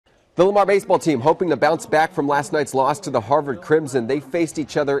The Lamar baseball team hoping to bounce back from last night's loss to the Harvard Crimson. They faced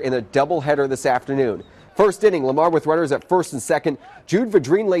each other in a doubleheader this afternoon. First inning, Lamar with runners at first and second. Jude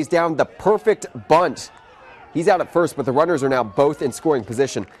Vidrine lays down the perfect bunt. He's out at first, but the runners are now both in scoring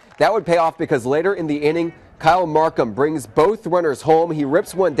position. That would pay off because later in the inning, Kyle Markham brings both runners home. He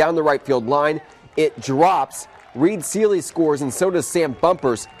rips one down the right field line. It drops. Reed Seeley scores, and so does Sam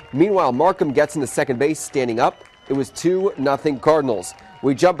Bumpers. Meanwhile, Markham gets into second base, standing up. It was 2-0 Cardinals.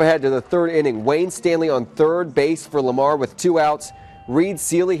 We jump ahead to the third inning. Wayne Stanley on third base for Lamar with 2 outs. Reed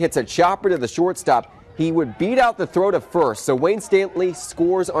Seeley hits a chopper to the shortstop. He would beat out the throw to first, so Wayne Stanley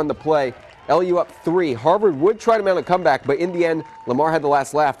scores on the play. LU up 3. Harvard would try to mount a comeback, but in the end, Lamar had the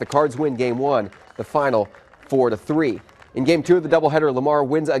last laugh. The Cards win Game 1, the final 4-3. In Game 2 of the doubleheader, Lamar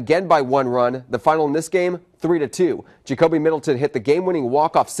wins again by 1 run. The final in this game, 3-2. Jacoby Middleton hit the game-winning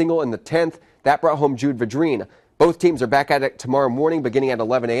walk-off single in the 10th. That brought home Jude Vidrine. Both teams are back at it tomorrow morning beginning at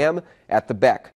 11 a.m. at the Beck.